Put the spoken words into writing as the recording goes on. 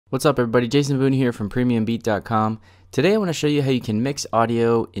What's up everybody, Jason Boone here from PremiumBeat.com. Today I want to show you how you can mix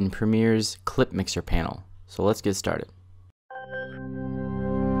audio in Premiere's Clip Mixer panel. So let's get started.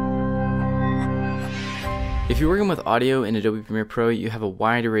 If you're working with audio in Adobe Premiere Pro, you have a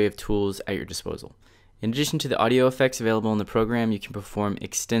wide array of tools at your disposal. In addition to the audio effects available in the program, you can perform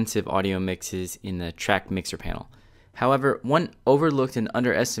extensive audio mixes in the Track Mixer panel. However, one overlooked and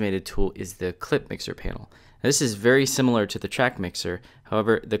underestimated tool is the Clip Mixer panel. Now, this is very similar to the Track Mixer.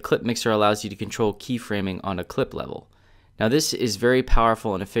 However, the Clip Mixer allows you to control keyframing on a clip level. Now, this is very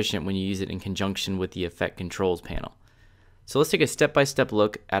powerful and efficient when you use it in conjunction with the Effect Controls panel. So let's take a step-by-step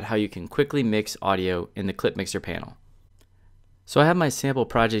look at how you can quickly mix audio in the Clip Mixer panel. So I have my sample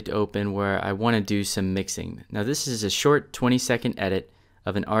project open where I want to do some mixing. Now, this is a short 20-second edit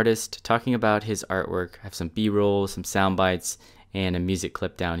of an artist talking about his artwork. I have some B-roll, some sound bites, and a music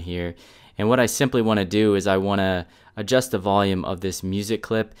clip down here. And what I simply want to do is I want to adjust the volume of this music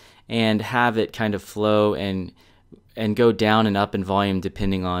clip and have it kind of flow and go down and up in volume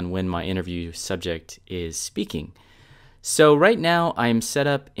depending on when my interview subject is speaking. So right now I'm set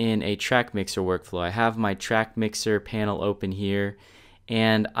up in a Track Mixer workflow. I have my Track Mixer panel open here,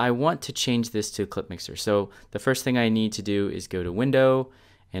 and I want to change this to Clip Mixer. So the first thing I need to do is go to Window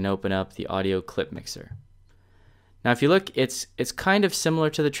and open up the Audio Clip Mixer. Now if you look, it's kind of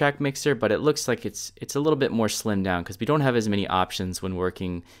similar to the Track Mixer, but it looks like it's a little bit more slimmed down because we don't have as many options when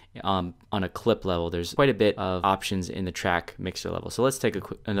working on a clip level. There's quite a bit of options in the Track Mixer level. So let's take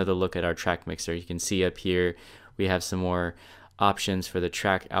another look at our Track Mixer. You can see up here we have some more options for the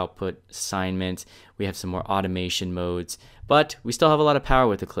track output assignment. We have some more automation modes, but we still have a lot of power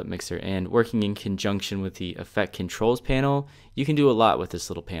with the Clip Mixer, and working in conjunction with the Effect Controls panel, you can do a lot with this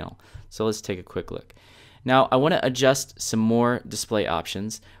little panel. So let's take a quick look. Now I want to adjust some more display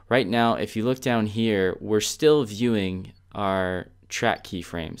options. Right now, if you look down here, we're still viewing our track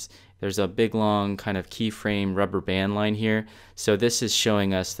keyframes. There's a big long kind of keyframe rubber band line here. So this is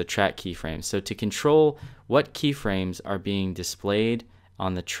showing us the track keyframes. So to control what keyframes are being displayed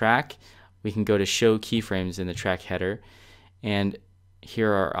on the track, we can go to show keyframes in the track header, and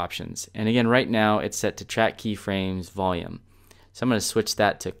here are our options. And again, right now it's set to track keyframes volume. So I'm going to switch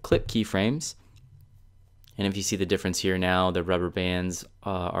that to clip keyframes. And if you see the difference here now, the rubber bands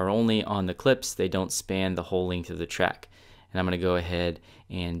are only on the clips. They don't span the whole length of the track. And I'm going to go ahead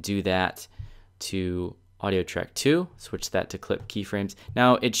and do that to audio track 2, switch that to clip keyframes.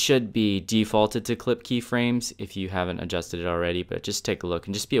 Now it should be defaulted to clip keyframes if you haven't adjusted it already, but just take a look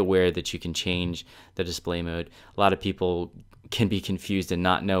and just be aware that you can change the display mode. A lot of people can be confused and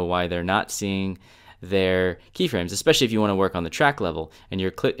not know why they're not seeing their keyframes, especially if you want to work on the track level and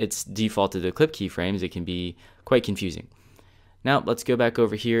your clip it's defaulted to clip keyframes. It can be quite confusing. Now let's go back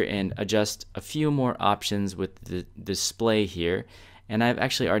over here and adjust a few more options with the display here, and I've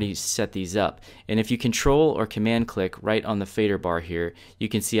actually already set these up. And if you control or command click right on the fader bar here, you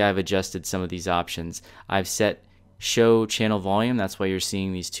can see I've adjusted some of these options. I've set show channel volume, that's why you're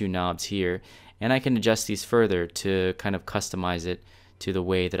seeing these two knobs here, and I can adjust these further to kind of customize it to the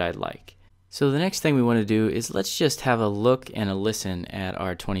way that I'd like. So the next thing we want to do is let's just have a look and a listen at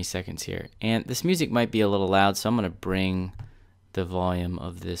our 20 seconds here. And this music might be a little loud, so I'm going to bring the volume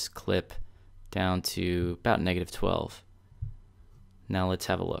of this clip down to about -12. Now let's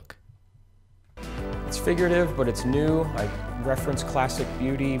have a look. It's figurative, but it's new. I reference classic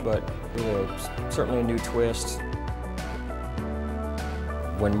beauty, but with certainly a new twist.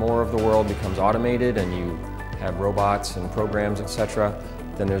 When more of the world becomes automated and you have robots and programs, etc.,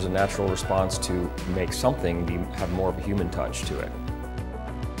 then there's a natural response to make something have more of a human touch to it.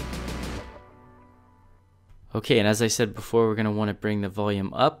 Okay, and as I said before, we're going to want to bring the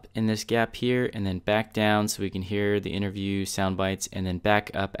volume up in this gap here and then back down so we can hear the interview sound bites, and then back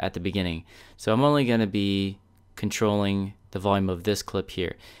up at the beginning. So I'm only going to be controlling the volume of this clip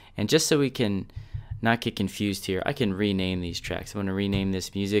here. And just so we can not get confused here, I can rename these tracks. I'm going to rename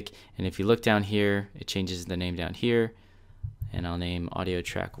this music, and if you look down here, it changes the name down here. And I'll name audio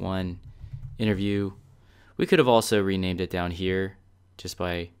track 1 interview. We could have also renamed it down here just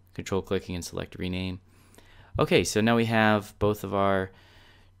by control clicking and select rename. Okay, so now we have both of our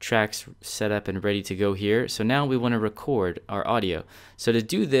tracks set up and ready to go here. So now we want to record our audio. So to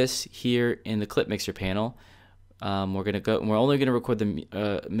do this here in the Clip Mixer panel, we're only going to record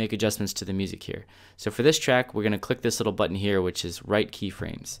make adjustments to the music here. So for this track, we're going to click this little button here, which is Write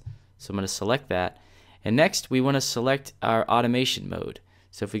Keyframes. So I'm going to select that. And next, we want to select our automation mode.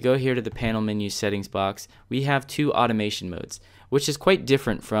 So if we go here to the panel menu settings box, we have two automation modes, which is quite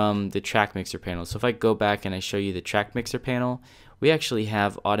different from the Track Mixer panel. So if I go back and I show you the Track Mixer panel, we actually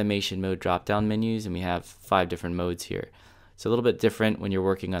have automation mode drop-down menus, and we have 5 different modes here. It's a little bit different when you're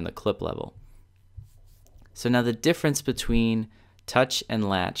working on the clip level. So now the difference between touch and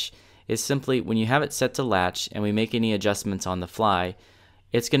latch is simply when you have it set to latch and we make any adjustments on the fly,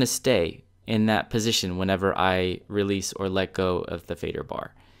 it's going to stay in that position whenever I release or let go of the fader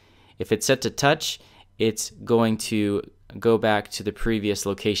bar. If it's set to touch, it's going to go back to the previous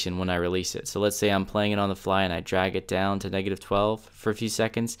location when I release it. So let's say I'm playing it on the fly and I drag it down to -12 for a few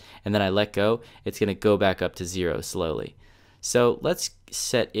seconds and then I let go, it's going to go back up to 0 slowly. So let's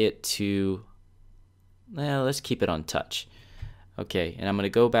set it to, let's keep it on touch. Okay, and I'm going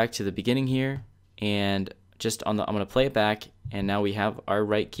to go back to the beginning here and I'm going to play it back, and now we have our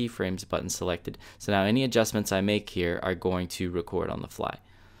right keyframes button selected. So now any adjustments I make here are going to record on the fly.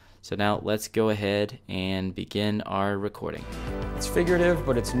 So now let's go ahead and begin our recording. It's figurative,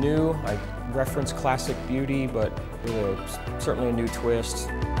 but it's new. I reference classic beauty, but with certainly a new twist.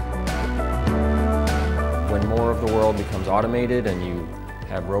 When more of the world becomes automated and you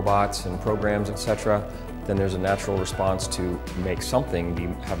have robots and programs, etc., then there's a natural response to make something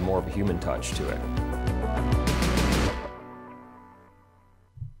have more of a human touch to it.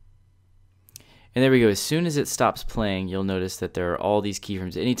 And there we go. As soon as it stops playing, you'll notice that there are all these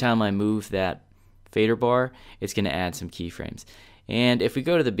keyframes. Anytime I move that fader bar, it's going to add some keyframes. And if we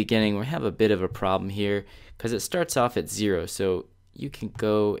go to the beginning, we have a bit of a problem here because it starts off at 0. So you can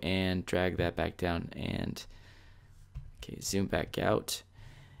go and drag that back down and zoom back out.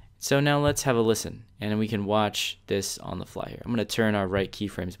 So now let's have a listen, and we can watch this on the fly here. I'm going to turn our right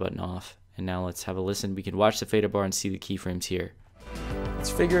keyframes button off, and now let's have a listen. We can watch the fader bar and see the keyframes here. It's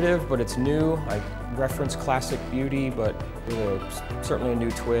figurative, but it's new. I reference classic beauty, but with certainly a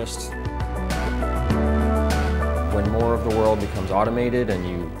new twist. When more of the world becomes automated and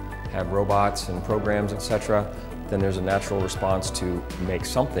you have robots and programs, etc., then there's a natural response to make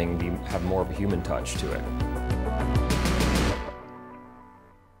something have more of a human touch to it.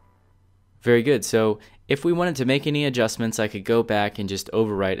 Very good. So if we wanted to make any adjustments, I could go back and just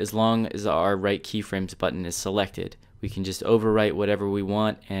overwrite. As long as our right keyframes button is selected, we can just overwrite whatever we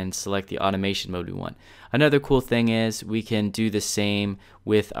want and select the automation mode we want. Another cool thing is we can do the same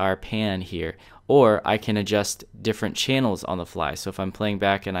with our pan here, or I can adjust different channels on the fly. So if I'm playing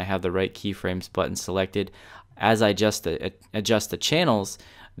back and I have the right keyframes button selected, as I adjust the channels,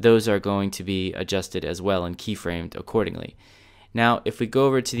 those are going to be adjusted as well and keyframed accordingly. Now, if we go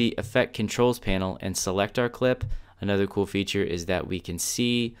over to the Effect Controls panel and select our clip, another cool feature is that we can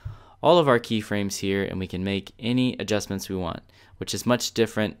see all of our keyframes here and we can make any adjustments we want, which is much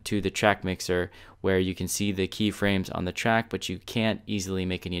different to the track mixer where you can see the keyframes on the track, but you can't easily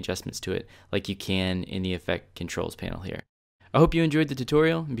make any adjustments to it like you can in the Effect Controls panel here. I hope you enjoyed the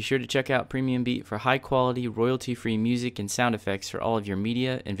tutorial, and be sure to check out PremiumBeat for high quality, royalty-free music and sound effects for all of your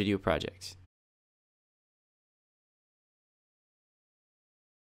media and video projects.